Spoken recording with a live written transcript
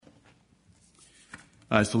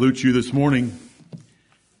I salute you this morning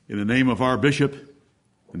in the name of our bishop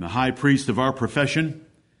and the high priest of our profession,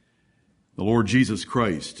 the Lord Jesus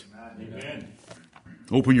Christ. Amen.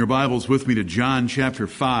 Open your Bibles with me to John chapter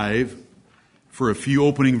 5 for a few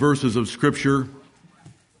opening verses of Scripture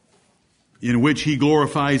in which he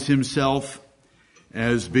glorifies himself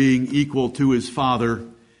as being equal to his Father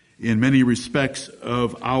in many respects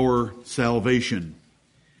of our salvation.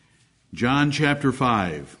 John chapter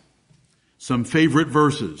 5. Some favorite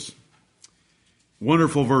verses.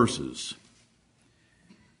 Wonderful verses.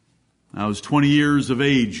 I was 20 years of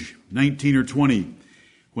age, 19 or 20,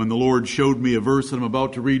 when the Lord showed me a verse that I'm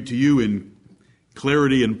about to read to you in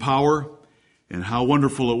clarity and power, and how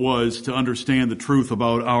wonderful it was to understand the truth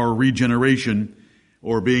about our regeneration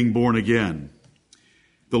or being born again.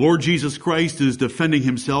 The Lord Jesus Christ is defending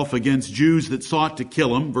himself against Jews that sought to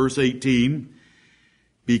kill him, verse 18,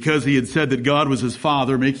 because he had said that God was his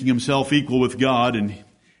Father, making himself equal with God, and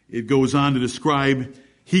he goes on to describe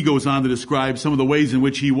some of the ways in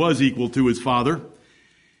which he was equal to his Father,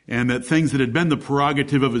 and that things that had been the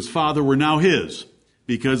prerogative of his Father were now his,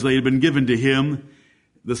 because they had been given to him,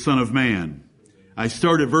 the Son of Man. I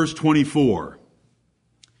start at verse 24.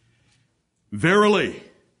 Verily,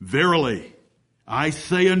 verily, I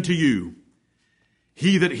say unto you,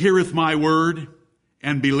 he that heareth my word,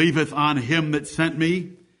 and believeth on him that sent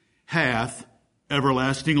me, hath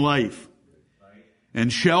everlasting life,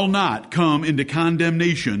 and shall not come into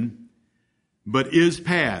condemnation, but is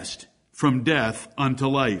passed from death unto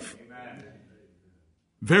life. Amen.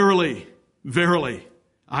 Verily, verily,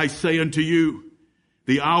 I say unto you,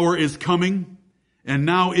 the hour is coming, and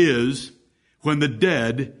now is, when the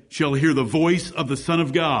dead shall hear the voice of the Son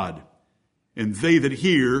of God, and they that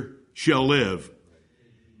hear shall live.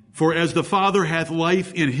 For as the Father hath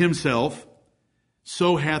life in himself,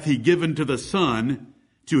 so hath he given to the Son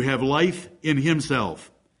to have life in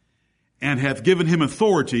himself, and hath given him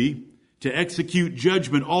authority to execute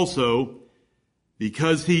judgment also,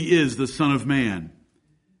 because he is the Son of Man.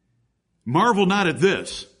 Marvel not at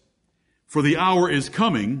this, for the hour is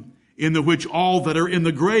coming, in the which all that are in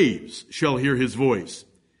the graves shall hear his voice,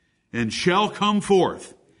 and shall come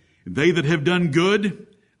forth, they that have done good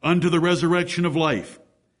unto the resurrection of life,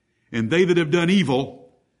 and they that have done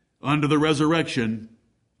evil unto the resurrection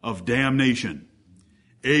of damnation.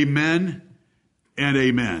 Amen and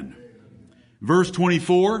amen. Verse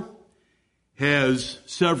 24 has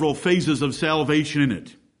several phases of salvation in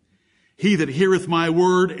it. He that heareth my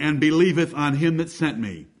word and believeth on him that sent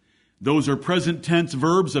me. Those are present tense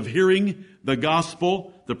verbs of hearing the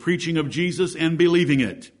gospel, the preaching of Jesus, and believing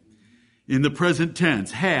it. In the present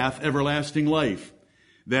tense, hath everlasting life.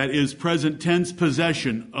 That is present tense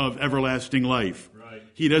possession of everlasting life. Right.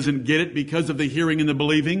 He doesn't get it because of the hearing and the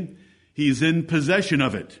believing. He's in possession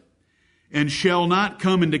of it. And shall not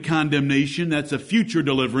come into condemnation. That's a future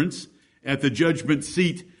deliverance at the judgment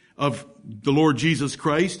seat of the Lord Jesus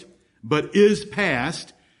Christ. But is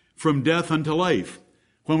passed from death unto life.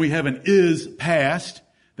 When we have an is passed,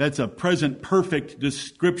 that's a present perfect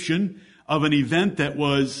description of an event that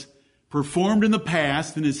was performed in the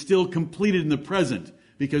past and is still completed in the present.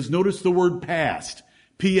 Because notice the word past.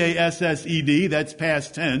 P-A-S-S-E-D, that's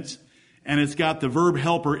past tense. And it's got the verb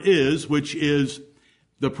helper is, which is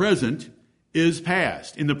the present, is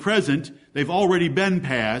past. In the present, they've already been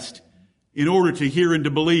past in order to hear and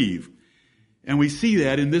to believe. And we see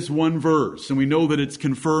that in this one verse. And we know that it's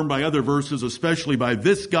confirmed by other verses, especially by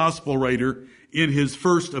this gospel writer in his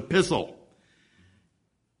first epistle.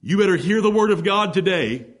 You better hear the word of God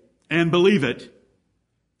today and believe it,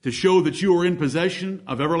 to show that you are in possession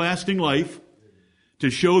of everlasting life, to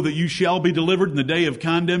show that you shall be delivered in the day of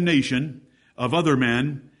condemnation of other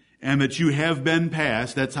men, and that you have been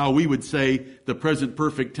passed, that's how we would say the present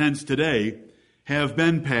perfect tense today, have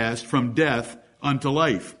been passed from death unto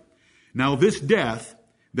life. Now this death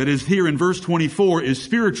that is here in verse 24 is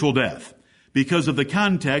spiritual death, because of the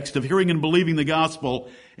context of hearing and believing the gospel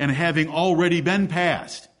and having already been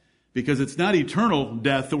passed. Because it's not eternal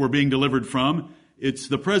death that we're being delivered from, it's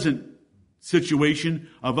the present situation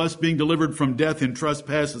of us being delivered from death in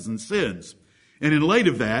trespasses and sins. And in light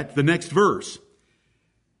of that, the next verse,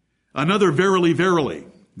 another verily, verily,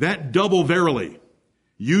 that double verily,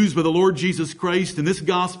 used by the Lord Jesus Christ in this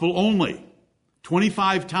gospel only,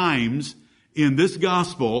 25 times in this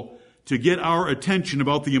gospel to get our attention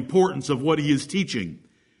about the importance of what he is teaching.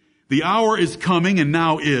 The hour is coming, and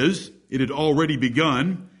now is, it had already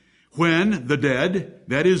begun, when the dead,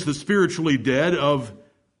 that is the spiritually dead of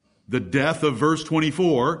the death of verse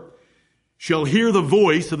 24, shall hear the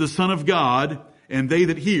voice of the Son of God, and they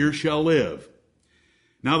that hear shall live.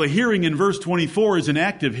 Now the hearing in verse 24 is an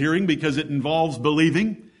active hearing because it involves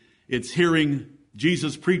believing. It's hearing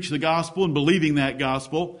Jesus preach the gospel and believing that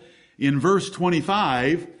gospel. In verse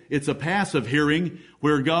 25, it's a passive hearing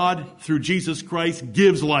where God, through Jesus Christ,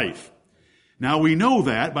 gives life. Now we know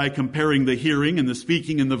that by comparing the hearing and the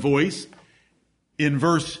speaking and the voice in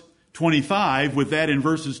verse 25 with that in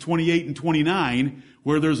verses 28 and 29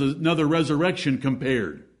 where there's another resurrection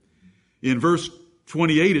compared. In verse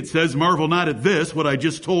 28 it says, "Marvel not at this, what I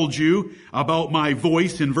just told you about my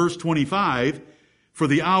voice," in verse 25, "for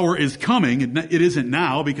the hour is coming," it isn't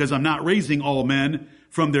now because I'm not raising all men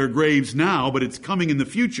from their graves now, but it's coming in the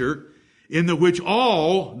future, "in the which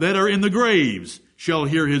all that are in the graves shall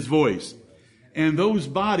hear his voice. And those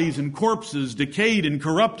bodies and corpses, decayed and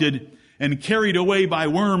corrupted and carried away by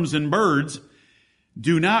worms and birds,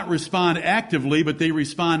 do not respond actively, but they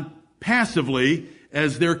respond passively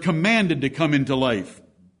as they're commanded to come into life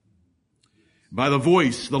by the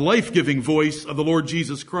voice, the life-giving voice of the Lord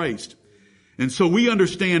Jesus Christ. And so we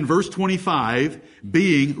understand verse 25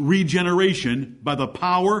 being regeneration by the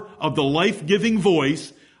power of the life-giving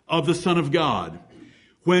voice of the Son of God.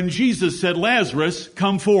 When Jesus said, "Lazarus,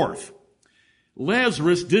 come forth,"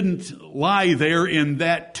 Lazarus didn't lie there in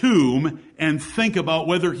that tomb and think about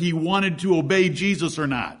whether he wanted to obey Jesus or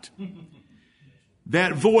not.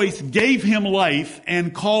 That voice gave him life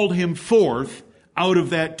and called him forth out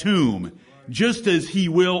of that tomb, just as he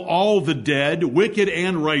will all the dead, wicked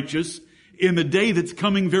and righteous, in the day that's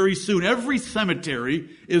coming very soon. Every cemetery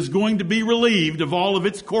is going to be relieved of all of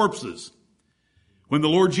its corpses when the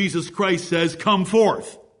Lord Jesus Christ says, "Come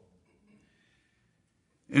forth."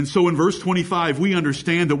 And so in verse 25, we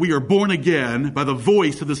understand that we are born again by the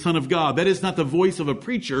voice of the Son of God. That is not the voice of a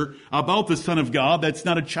preacher about the Son of God. That's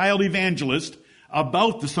not a child evangelist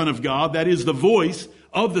about the Son of God. That is the voice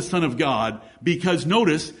of the Son of God. Because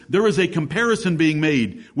notice, there is a comparison being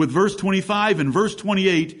made with verse 25 and verse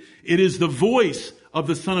 28. It is the voice of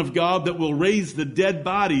the Son of God that will raise the dead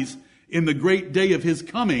bodies in the great day of his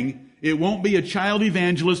coming. It won't be a child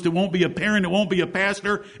evangelist. It won't be a parent. It won't be a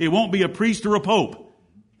pastor. It won't be a priest or a pope.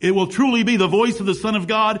 It will truly be the voice of the Son of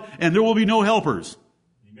God, and there will be no helpers.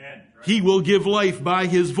 Amen. He will give life by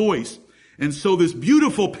his voice. And so this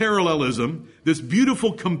beautiful parallelism, this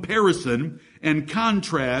beautiful comparison and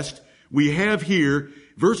contrast we have here,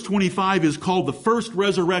 verse 25 is called the first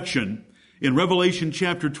resurrection in Revelation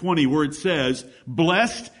chapter 20, where it says,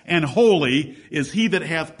 "Blessed and holy is he that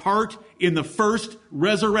hath part in the first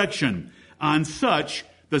resurrection. On such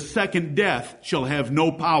the second death shall have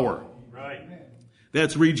no power." Right.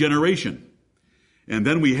 That's regeneration. And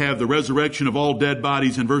then we have the resurrection of all dead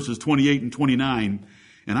bodies in verses 28 and 29.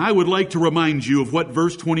 And I would like to remind you of what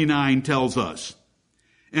verse 29 tells us.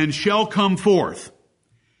 "And shall come forth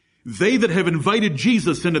they that have invited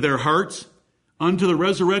Jesus into their hearts unto the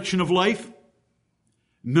resurrection of life?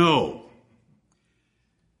 No.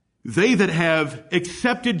 They that have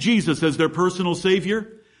accepted Jesus as their personal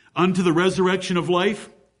Savior unto the resurrection of life?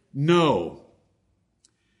 No.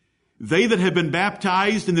 They that have been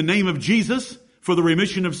baptized in the name of Jesus for the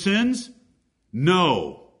remission of sins?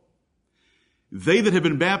 No. They that have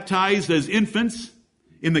been baptized as infants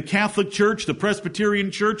in the Catholic Church, the Presbyterian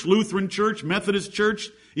Church, Lutheran Church, Methodist Church,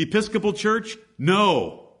 Episcopal Church?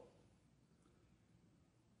 No.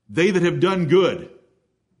 They that have done good.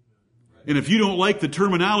 And if you don't like the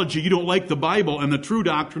terminology, you don't like the Bible and the true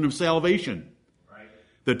doctrine of salvation.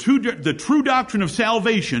 The true doctrine of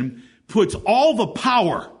salvation puts all the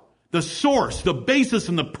power, the source, the basis,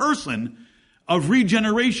 and the person of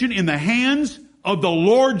regeneration in the hands of the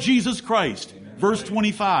Lord Jesus Christ. Amen. Verse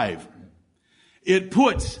 25. It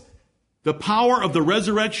puts the power of the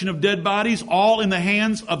resurrection of dead bodies all in the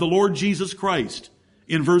hands of the Lord Jesus Christ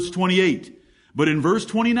in verse 28. But in verse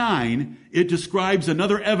 29, it describes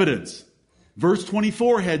another evidence. Verse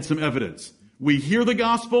 24 had some evidence. We hear the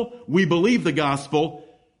gospel, we believe the gospel,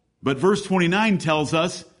 but verse 29 tells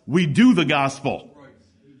us we do the gospel.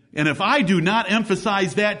 And if I do not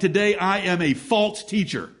emphasize that today, I am a false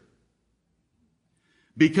teacher.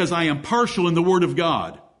 Because I am partial in the Word of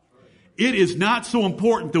God. It is not so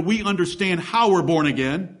important that we understand how we're born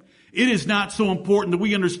again. It is not so important that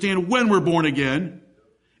we understand when we're born again.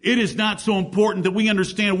 It is not so important that we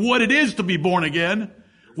understand what it is to be born again.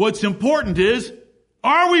 What's important is,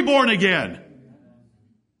 are we born again?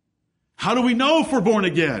 How do we know if we're born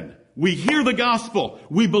again? We hear the gospel,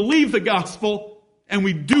 we believe the gospel, and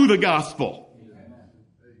we do the gospel.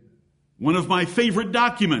 One of my favorite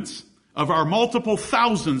documents of our multiple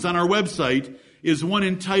thousands on our website is one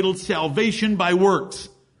entitled Salvation by Works.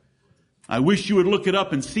 I wish you would look it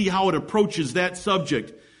up and see how it approaches that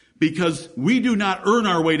subject, because we do not earn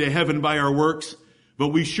our way to heaven by our works, but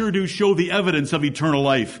we sure do show the evidence of eternal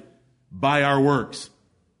life by our works.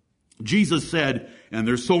 Jesus said, and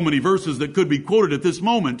there's so many verses that could be quoted at this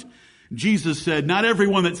moment, Jesus said, "Not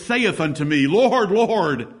everyone that saith unto me, Lord,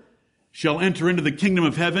 Lord, shall enter into the kingdom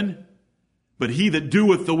of heaven, but he that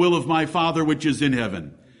doeth the will of my Father which is in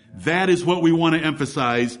heaven." That is what we want to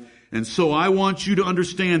emphasize. And so I want you to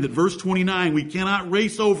understand that verse 29, we cannot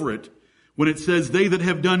race over it when it says, "They that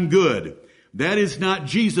have done good." That is not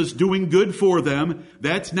Jesus doing good for them.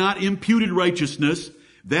 That's not imputed righteousness.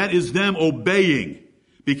 That is them obeying,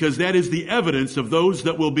 because that is the evidence of those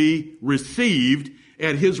that will be received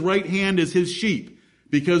at his right hand as his sheep.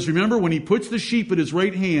 Because remember, when he puts the sheep at his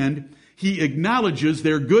right hand, he acknowledges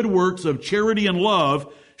their good works of charity and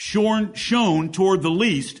love shown toward the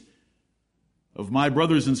least of my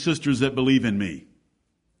brothers and sisters that believe in me.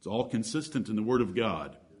 It's all consistent in the Word of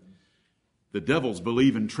God. The devils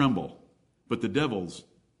believe and tremble, but the devils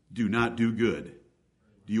do not do good.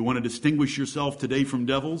 Do you want to distinguish yourself today from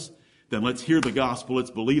devils? Then let's hear the gospel,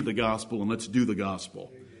 let's believe the gospel, and let's do the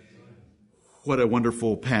gospel. What a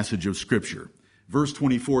wonderful passage of Scripture. Verse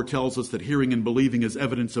 24 tells us that hearing and believing is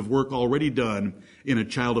evidence of work already done in a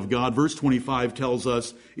child of God. Verse 25 tells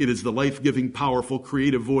us it is the life-giving, powerful,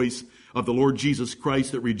 creative voice of the Lord Jesus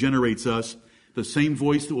Christ that regenerates us, the same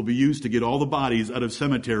voice that will be used to get all the bodies out of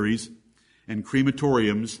cemeteries and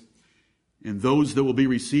crematoriums, and those that will be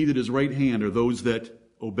received at his right hand are those that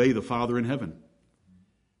obey the Father in heaven.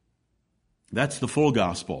 That's the full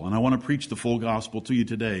gospel, and I want to preach the full gospel to you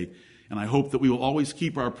today. And I hope that we will always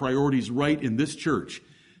keep our priorities right in this church,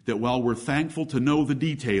 that while we're thankful to know the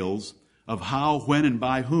details of how, when, and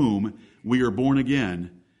by whom we are born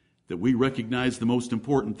again, that we recognize the most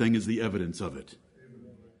important thing is the evidence of it.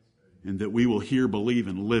 And that we will hear, believe,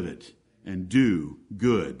 and live it, and do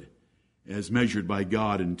good as measured by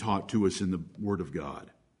God and taught to us in the Word of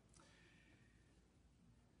God.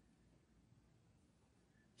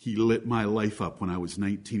 He lit my life up when I was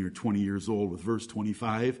 19 or 20 years old with verse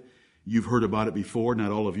 25. You've heard about it before.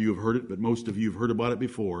 Not all of you have heard it, but most of you have heard about it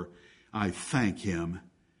before. I thank him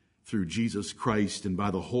through Jesus Christ and by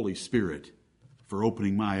the Holy Spirit for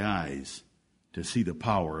opening my eyes to see the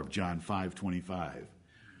power of John 5:25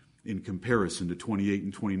 in comparison to 28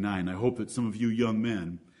 and 29. I hope that some of you young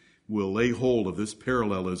men will lay hold of this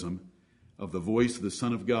parallelism of the voice of the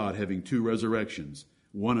Son of God having two resurrections,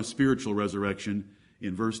 one a spiritual resurrection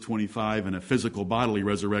in verse 25 and a physical bodily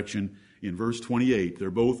resurrection in verse 28. They're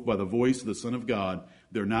both by the voice of the Son of God.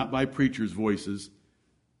 They're not by preachers' voices.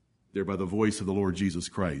 They're by the voice of the Lord Jesus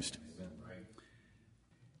Christ.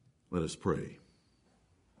 Let us pray.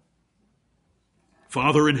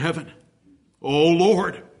 Father in heaven, O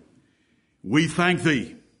Lord, we thank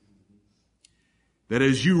thee that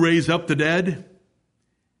as you raise up the dead,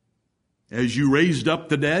 as you raised up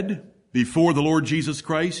the dead before the Lord Jesus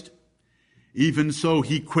Christ, even so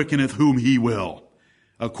he quickeneth whom he will,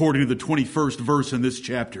 according to the 21st verse in this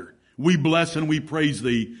chapter. We bless and we praise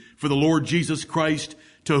thee for the Lord Jesus Christ,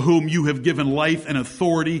 to whom you have given life and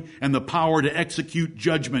authority and the power to execute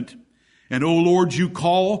judgment. And, O Lord, you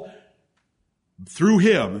call through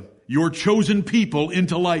him your chosen people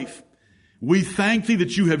into life. We thank thee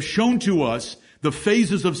that you have shown to us the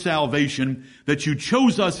phases of salvation, that you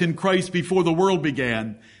chose us in Christ before the world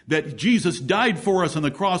began, that Jesus died for us on the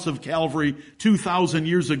cross of Calvary 2,000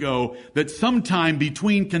 years ago, that sometime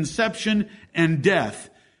between conception and death,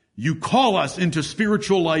 you call us into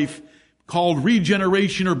spiritual life called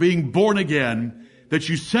regeneration or being born again, that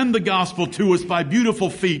you send the gospel to us by beautiful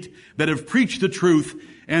feet that have preached the truth,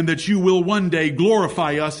 and that you will one day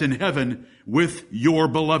glorify us in heaven with your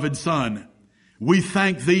beloved Son. We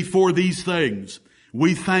thank thee for these things.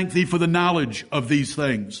 We thank thee for the knowledge of these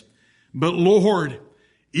things. But Lord,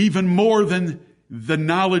 even more than the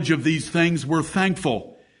knowledge of these things, we're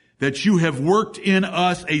thankful that you have worked in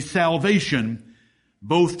us a salvation,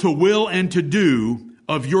 both to will and to do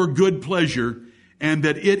of your good pleasure, and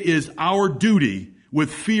that it is our duty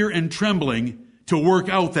with fear and trembling to work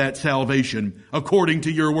out that salvation according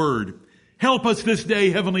to your word. Help us this day,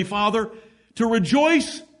 Heavenly Father, to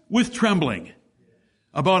rejoice with trembling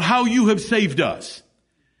about how you have saved us,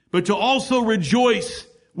 but to also rejoice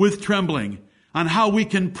with trembling on how we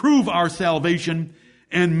can prove our salvation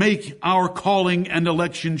and make our calling and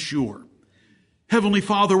election sure. Heavenly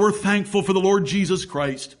Father, we're thankful for the Lord Jesus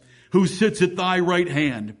Christ, who sits at thy right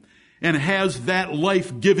hand and has that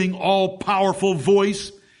life-giving, all-powerful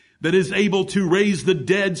voice that is able to raise the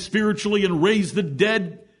dead spiritually and raise the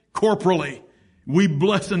dead corporally. We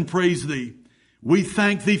bless and praise thee. We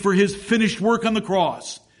thank thee for his finished work on the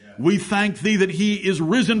cross. We thank thee that he is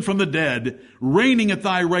risen from the dead, reigning at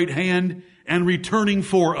thy right hand and returning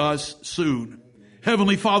for us soon.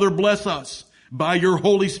 Heavenly Father, bless us by your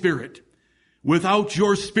Holy Spirit. Without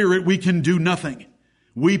your Spirit, we can do nothing.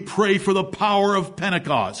 We pray for the power of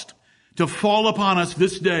Pentecost to fall upon us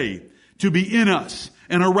this day, to be in us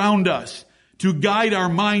and around us, to guide our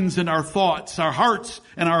minds and our thoughts, our hearts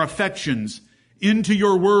and our affections into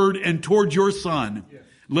your word and toward your Son. Yes.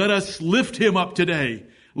 Let us lift him up today.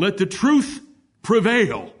 Let the truth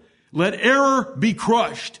prevail. Let error be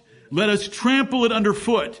crushed. Let us trample it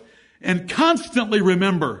underfoot and constantly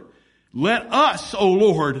remember, let us, O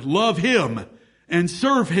Lord, love him and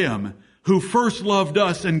serve him who first loved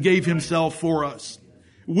us and gave himself for us.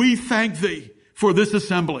 We thank thee for this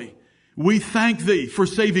assembly. We thank thee for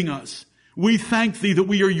saving us. We thank thee that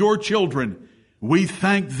we are your children. We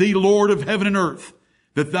thank thee, Lord of heaven and earth,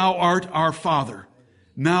 that thou art our Father.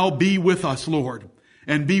 Now be with us, Lord,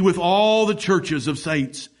 and be with all the churches of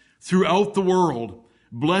saints throughout the world,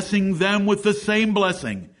 blessing them with the same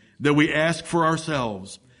blessing that we ask for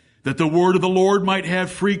ourselves, that the word of the Lord might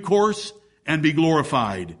have free course and be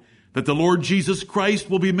glorified, that the Lord Jesus Christ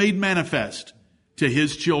will be made manifest to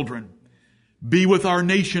his children. Be with our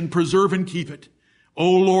nation, preserve and keep it.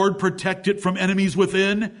 O Lord, protect it from enemies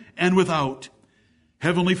within and without.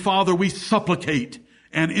 Heavenly Father, we supplicate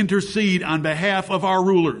and intercede on behalf of our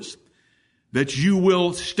rulers, that you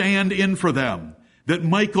will stand in for them, that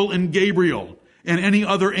Michael and Gabriel and any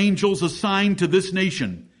other angels assigned to this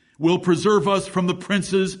nation will preserve us from the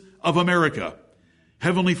princes of America.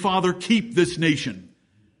 Heavenly Father, keep this nation.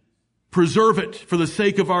 Preserve it for the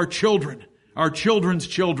sake of our children, our children's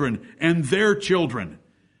children, and their children,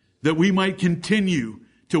 that we might continue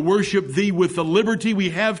to worship thee with the liberty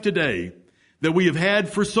we have today, that we have had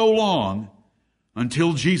for so long,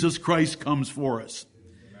 until Jesus Christ comes for us.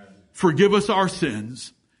 Amen. Forgive us our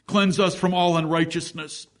sins. Cleanse us from all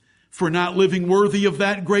unrighteousness, for not living worthy of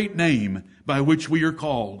that great name by which we are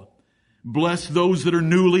called. Bless those that are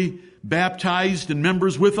newly baptized and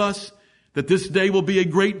members with us, that this day will be a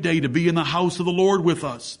great day to be in the house of the Lord with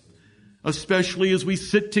us, especially as we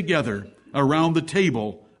sit together around the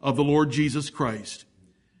table of the Lord Jesus Christ.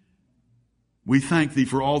 We thank thee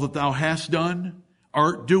for all that thou hast done,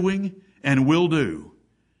 art doing, and will do,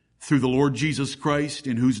 through the Lord Jesus Christ,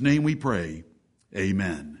 in whose name we pray.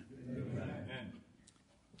 Amen.